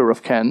controller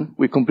of CAN.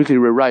 We completely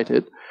rewrite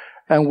it.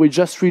 And we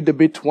just read the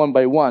bit one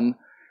by one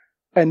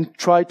and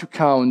try to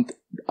count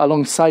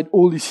alongside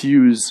all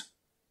ECUs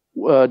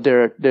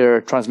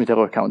their transmit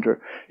error counter.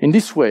 In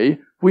this way,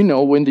 we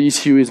know when the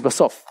ECU is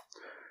bus off.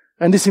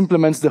 And this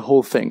implements the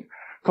whole thing.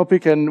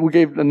 CopyCan, we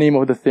gave a name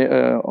of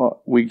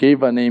we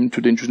gave a name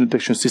to the intrusion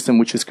detection system,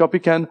 which is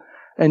CopyCan.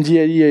 And the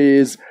idea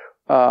is,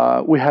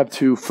 we have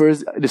to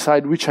first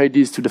decide which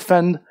IDs to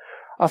defend.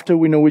 After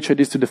we know which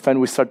IDs to defend,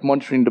 we start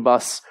monitoring the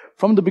bus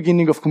from the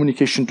beginning of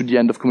communication to the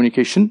end of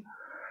communication.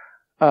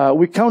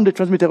 We count the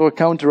transmit error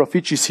counter of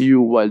each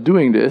ECU while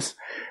doing this,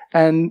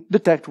 and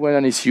detect when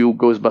an ECU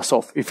goes bus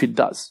off, if it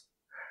does.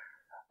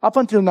 Up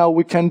until now,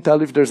 we can't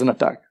tell if there's an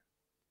attack.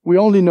 We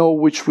only know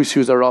which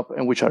ECUs are up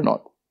and which are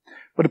not.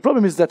 But the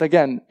problem is that,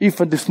 again,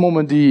 if at this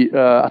moment the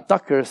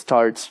attacker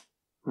starts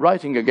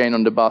writing again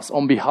on the bus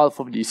on behalf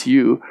of the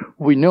ECU,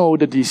 we know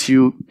that the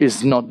ECU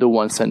is not the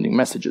one sending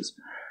messages.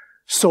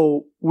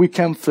 So we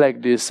can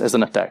flag this as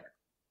an attack.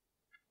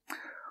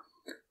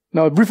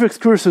 Now, a brief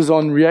excursus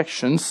on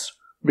reactions,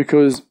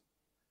 because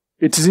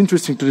it is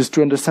interesting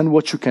to understand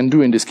what you can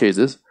do in these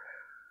cases.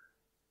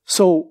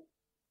 So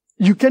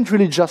you can't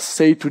really just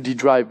say to the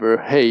driver,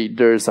 hey,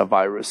 there's a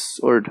virus,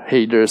 or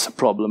hey, there's a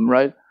problem,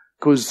 right?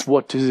 Because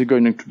what is it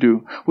going to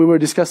do? We were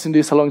discussing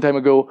this a long time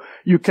ago.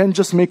 You can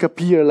just make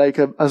appear like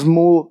a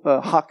small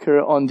hacker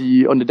on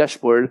the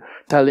dashboard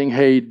telling,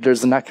 hey,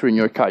 there's an hacker in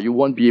your car. You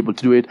won't be able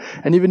to do it.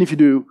 And even if you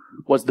do,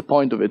 what's the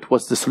point of it?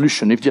 What's the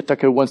solution? If the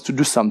attacker wants to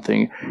do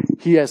something,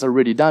 he has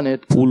already done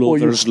it. Pull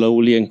over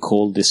slowly and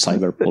call the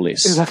cyber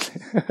police.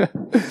 Exactly.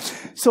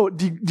 So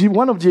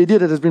one of the ideas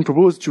that has been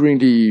proposed during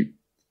the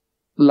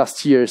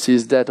last years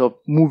is that of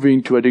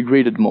moving to a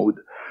degraded mode.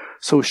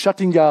 So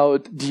shutting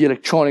out the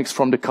electronics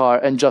from the car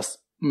and just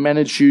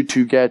manage you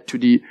to get to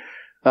the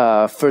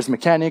first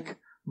mechanic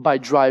by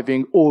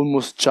driving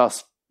almost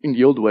just in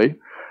the old way.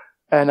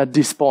 And at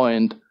this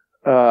point,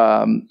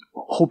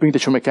 hoping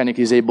that your mechanic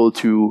is able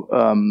to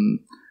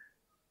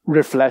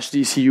reflash the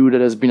ECU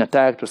that has been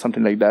attacked or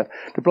something like that.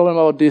 The problem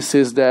about this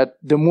is that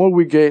the more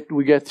we get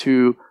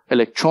to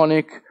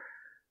electronic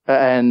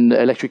and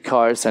electric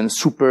cars and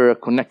super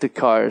connected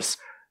cars,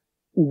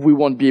 we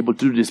won't be able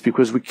to do this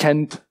because we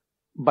can't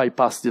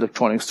bypass the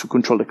electronics to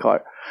control the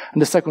car.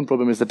 And the second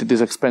problem is that it is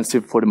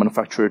expensive for the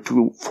manufacturer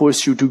to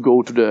force you to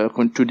go to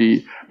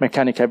the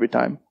mechanic every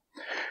time.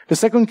 The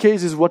second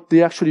case is what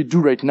they actually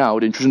do right now,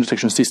 the intrusion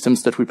detection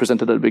systems that we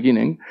presented at the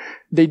beginning.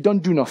 They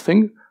don't do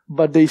nothing,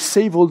 but they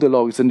save all the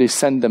logs and they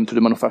send them to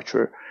the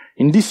manufacturer.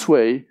 In this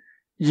way,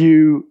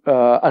 you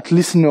at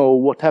least know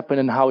what happened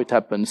and how it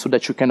happened so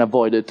that you can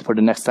avoid it for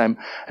the next time.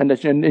 And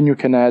you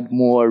can add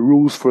more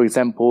rules, for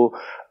example,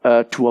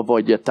 to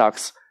avoid the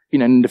attacks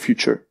in the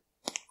future,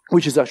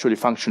 which is actually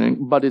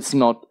functioning, but it's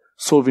not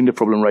solving the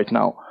problem right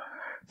now.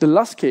 The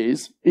last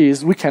case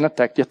is we can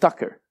attack the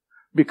attacker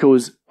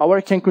because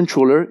our CAN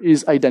controller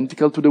is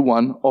identical to the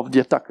one of the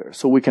attacker.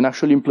 So we can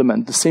actually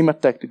implement the same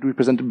attack that we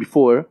presented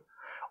before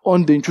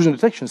on the intrusion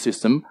detection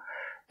system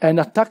and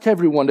attack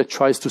everyone that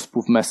tries to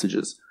spoof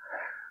messages.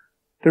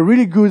 The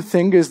really good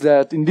thing is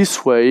that in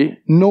this way,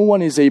 no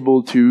one is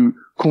able to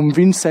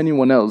convince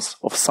anyone else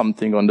of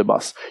something on the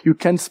bus. You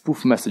can't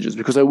spoof messages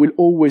because I will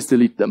always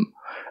delete them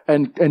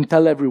and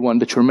tell everyone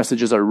that your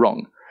messages are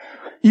wrong.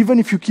 Even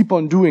if you keep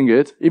on doing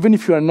it, even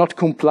if you are not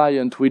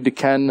compliant with the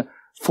CAN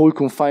full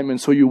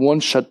confinement so you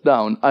won't shut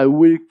down, I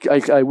will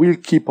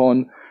keep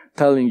on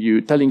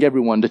telling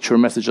everyone that your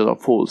messages are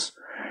false.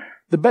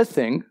 The bad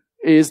thing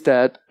is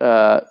that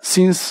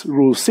since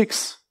Rule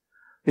 6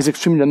 is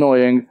extremely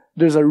annoying,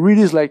 there's a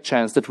really slight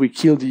chance that we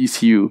kill the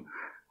ECU,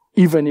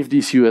 even if the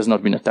ECU has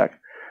not been attacked.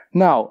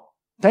 Now,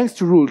 thanks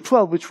to Rule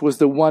 12, which was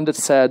the one that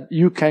said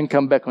you can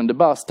come back on the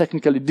bus,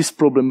 technically this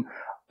problem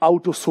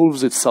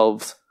auto-solves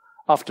itself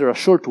after a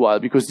short while,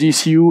 because the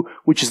ECU,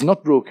 which is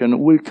not broken,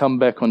 will come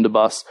back on the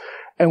bus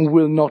and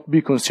will not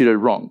be considered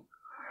wrong.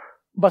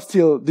 But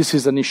still, this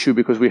is an issue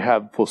because we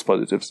have false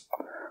positives.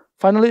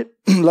 Finally,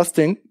 last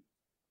thing.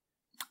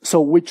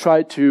 So we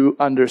tried to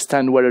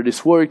understand whether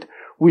this worked.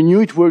 We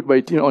knew it worked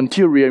on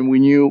theory, and we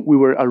knew we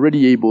were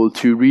already able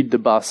to read the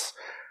bus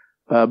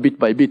bit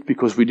by bit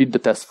because we did the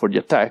test for the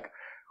attack.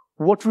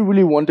 What we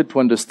really wanted to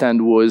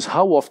understand was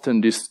how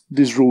often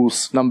these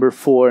rules, number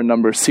 4 and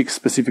number 6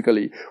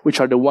 specifically, which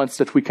are the ones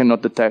that we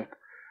cannot detect,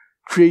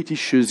 create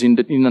issues in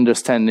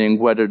understanding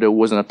whether there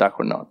was an attack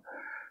or not.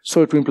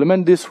 So to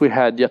implement this, we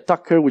had the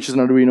attacker, which is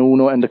an Arduino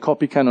Uno, and the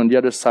CopyCan on the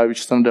other side,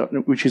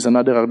 which is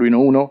another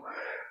Arduino Uno,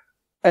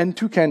 and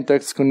 2 CAN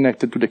tags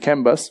connected to the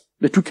CAN bus.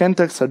 The 2 CAN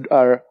tags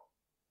are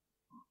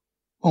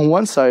on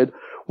one side,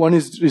 one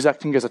is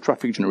acting as a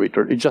traffic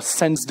generator. It just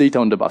sends data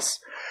on the bus.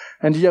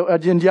 And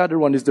the other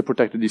one is the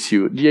protected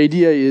ECU. The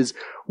idea is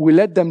we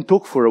let them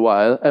talk for a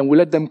while and we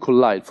let them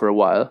collide for a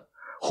while,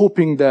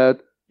 hoping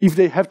that if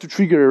they have to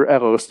trigger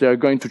errors, they are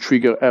going to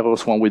trigger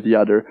errors one with the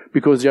other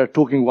because they are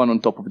talking one on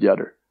top of the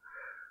other.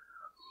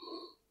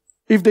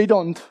 If they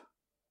don't,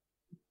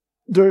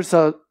 there's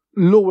a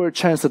lower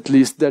chance at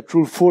least that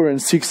Rule 4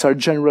 and 6 are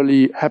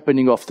generally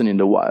happening often in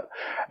the wild.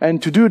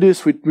 And to do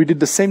this, we did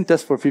the same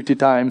test for 50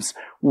 times.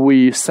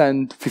 We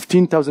sent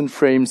 15,000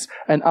 frames,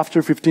 and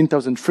after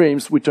 15,000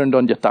 frames, we turned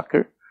on the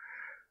attacker.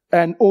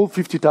 And all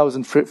 50 times,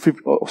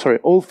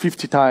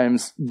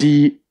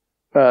 the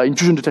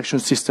intrusion detection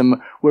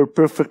system were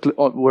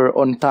were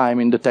on time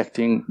in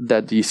detecting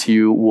that the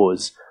ECU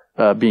was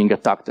being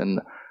attacked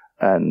and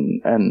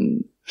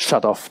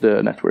shut off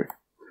the network.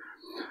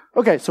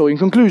 Okay, so in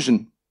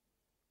conclusion,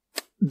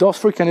 DoS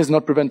for CAN is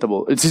not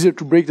preventable. It's easier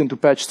to break than to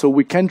patch, so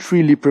we can't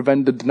really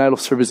prevent the denial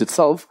of service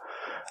itself,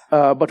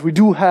 but we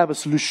do have a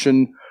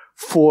solution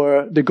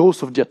for the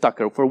ghost of the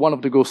attacker, for one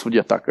of the ghosts of the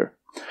attacker.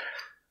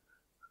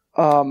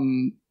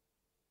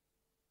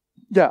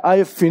 Yeah, I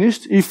have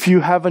finished. If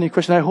you have any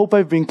question, I hope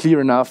I've been clear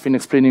enough in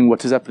explaining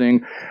what is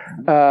happening.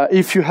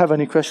 If you have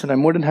any question, I'm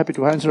more than happy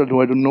to answer,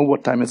 although I don't know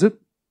what time is it.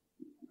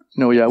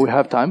 No, yeah, we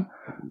have time.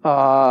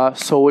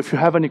 So if you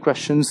have any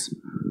questions.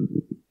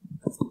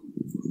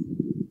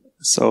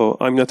 So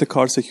I'm not a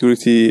card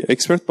security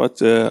expert,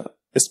 but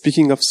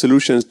speaking of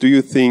solutions, do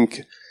you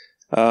think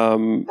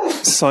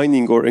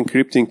signing or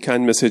encrypting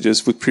CAN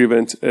messages would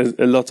prevent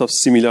a lot of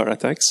similar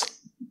attacks?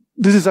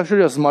 This is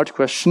actually a smart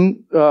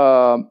question.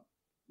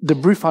 The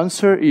brief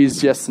answer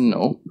is yes and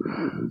no,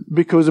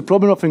 because the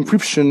problem of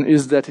encryption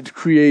is that it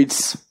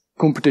creates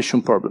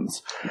computation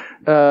problems.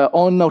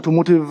 On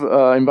automotive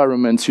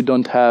environments, you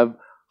don't have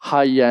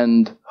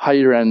higher-end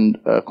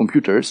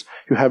computers.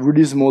 You have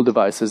really small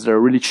devices that are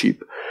really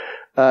cheap.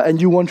 And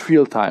you want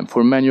real time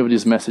for many of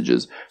these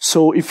messages.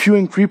 So if you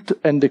encrypt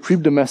and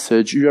decrypt the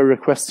message, you are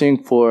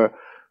requesting for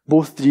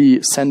both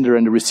the sender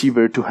and the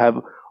receiver to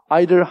have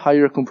either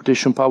higher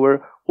computation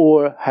power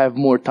or have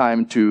more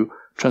time to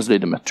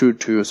translate to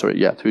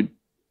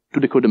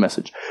decode the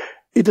message.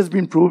 It has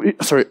been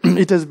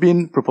it has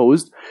been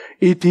proposed.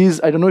 It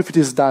is, I don't know if it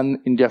is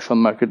done in the actual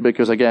market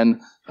because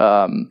again,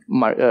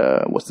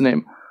 what's the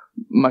name?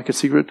 Market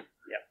secret?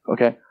 Yeah.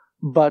 Okay.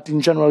 But in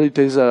general, it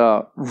is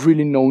a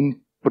really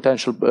known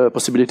potential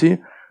possibility.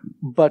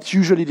 But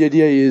usually the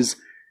idea is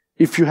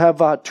if you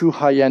have two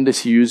high-end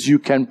ECUs, you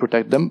can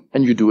protect them,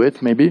 and you do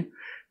it maybe,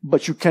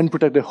 but you can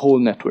protect the whole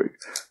network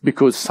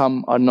because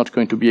some are not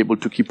going to be able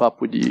to keep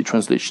up with the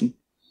translation.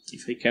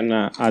 If I can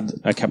add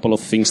a couple of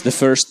things. The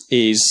first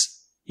is,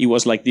 he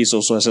was like this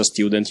also as a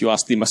student. You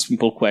asked him a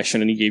simple question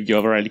and he gave you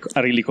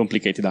a really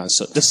complicated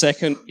answer. The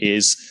second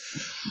is,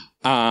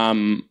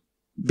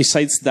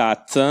 besides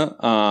that,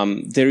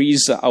 there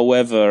is,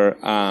 however,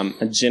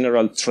 a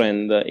general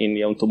trend in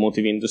the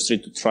automotive industry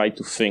to try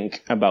to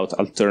think about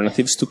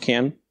alternatives to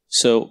CAN.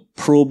 So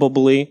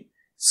probably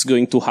it's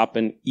going to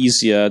happen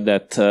easier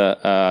that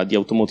the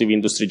automotive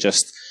industry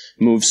just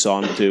moves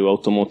on to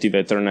automotive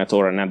Ethernet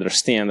or another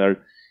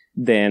standard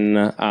than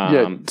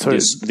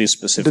this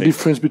specific. The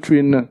difference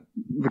between,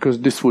 because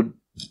this would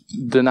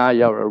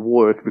deny our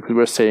work because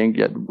we're saying,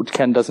 yeah,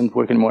 CAN doesn't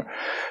work anymore.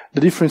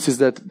 The difference is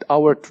that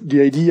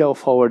the idea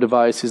of our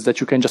device is that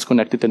you can just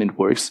connect it and it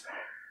works.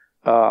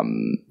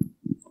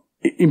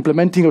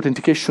 Implementing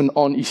authentication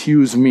on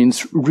ECUs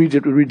means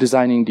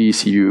redesigning the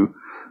ECU,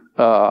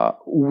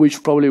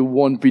 which probably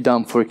won't be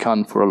done for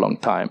CAN for a long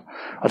time.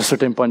 At a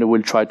certain point,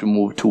 we'll try to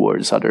move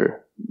towards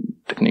other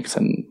techniques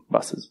and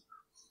buses.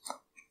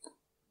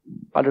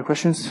 Other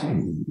questions? There's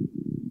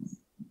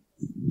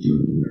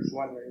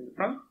one in the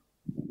front.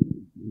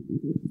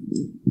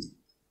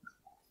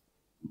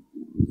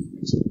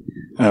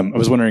 I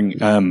was wondering,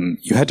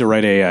 you had to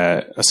write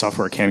a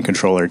software CAN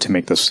controller to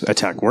make this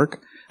attack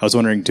work. I was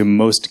wondering, do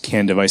most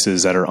CAN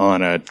devices that are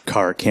on a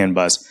car CAN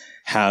bus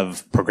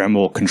have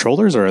programmable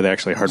controllers, or are they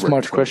actually hardware?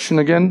 Smart question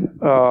again.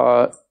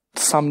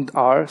 Some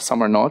are,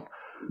 some are not.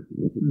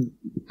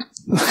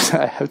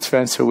 I have to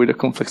answer with a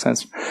complex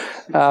answer.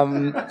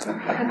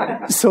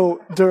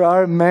 So there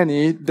are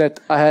many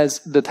that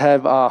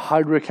have a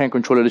hardware CAN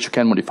controller that you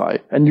can modify,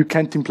 and you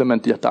can't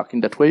implement the attack in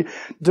that way.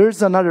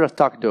 There's another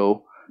attack,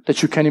 though,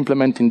 that you can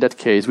implement in that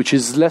case, which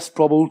is less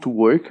probable to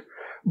work,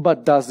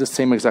 but does the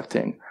same exact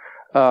thing.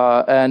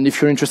 And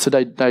if you're interested,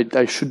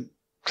 I should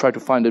try to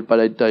find it, but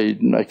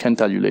I can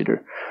tell you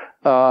later.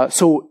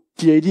 So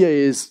the idea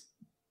is,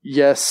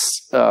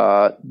 yes,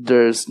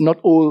 there's not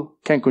all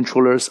CAN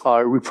controllers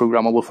are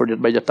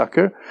reprogrammable by the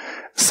attacker.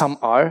 Some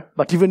are,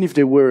 but even if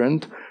they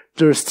weren't,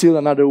 there's still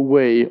another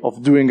way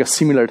of doing a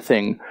similar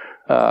thing.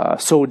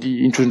 So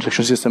the intrusion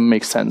detection system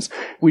makes sense.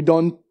 We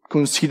don't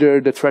consider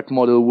the threat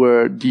model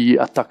where the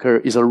attacker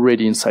is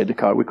already inside the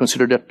car. We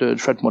consider that the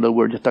threat model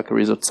where the attacker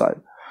is outside,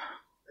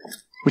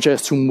 which I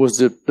assume was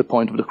the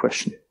point of the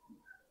question.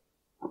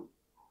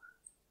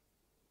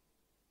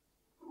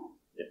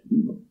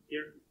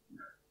 Here.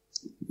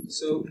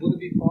 So would it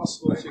be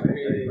possible to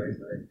create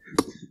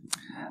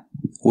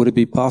Would it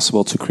be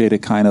possible to create a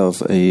kind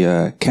of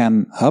a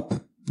CAN hub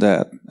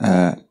that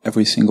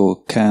every single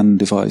CAN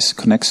device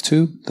connects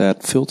to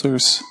that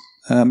filters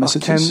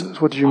messages?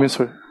 What do you mean,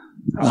 sir?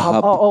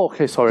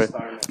 Okay, sorry.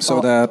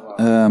 So that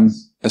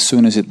as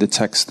soon as it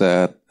detects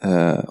that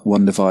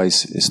one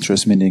device is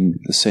transmitting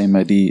the same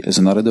ID as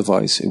another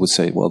device, it would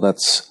say, well,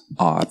 that's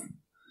odd.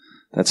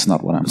 That's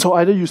not what I'm... So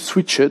either you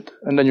switch it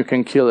and then you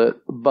can kill it,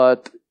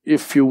 but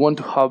if you want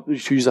to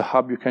use a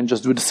hub, you can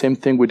just do the same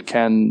thing with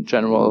CAN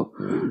general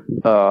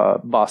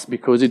bus,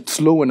 because it's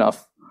slow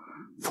enough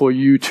for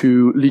you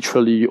to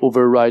literally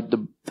override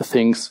the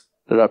things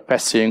that are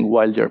passing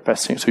while you're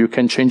passing. So you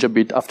can change a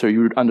bit after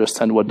you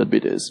understand what the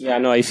bit is. Yeah,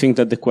 no, I think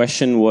that the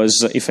question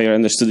was, if I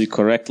understood it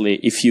correctly,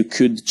 if you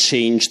could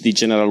change the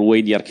general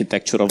way the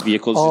architecture of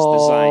vehicles is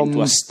designed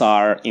to a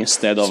star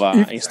instead of a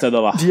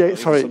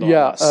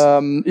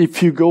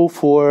if you go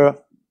for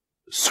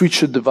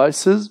switched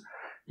devices,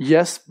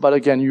 yes, but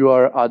again, you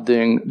are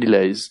adding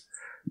delays,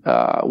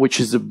 which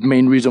is the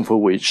main reason for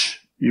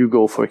which you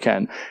go for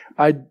CAN.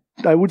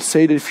 I would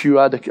say that if you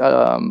add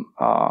a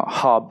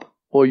hub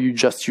or you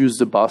just use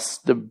the bus,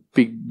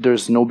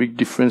 there's no big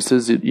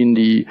differences in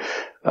the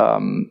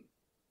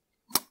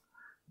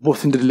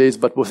both in the delays,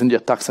 but both in the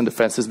attacks and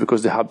defenses,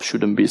 because the hub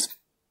shouldn't be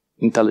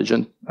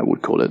intelligent, I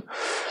would call it.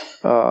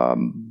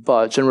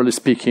 But generally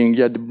speaking,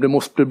 yeah,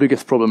 the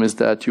biggest problem is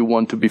that you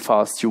want to be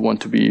fast, you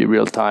want to be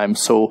real time.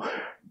 So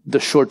the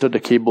shorter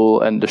the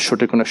cable and the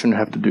shorter connection you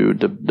have to do,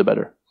 the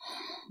better.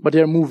 But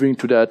they are moving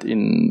to that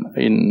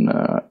in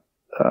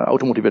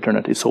automotive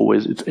Ethernet.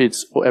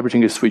 It's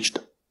everything is switched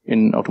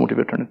in automotive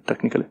Ethernet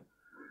technically.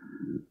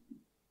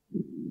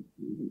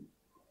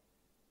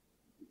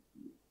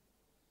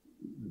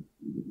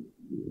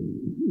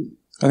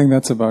 I think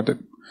that's about it.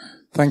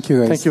 Thank you,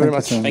 guys. Thank you very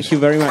much. So much. Thank you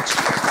very much.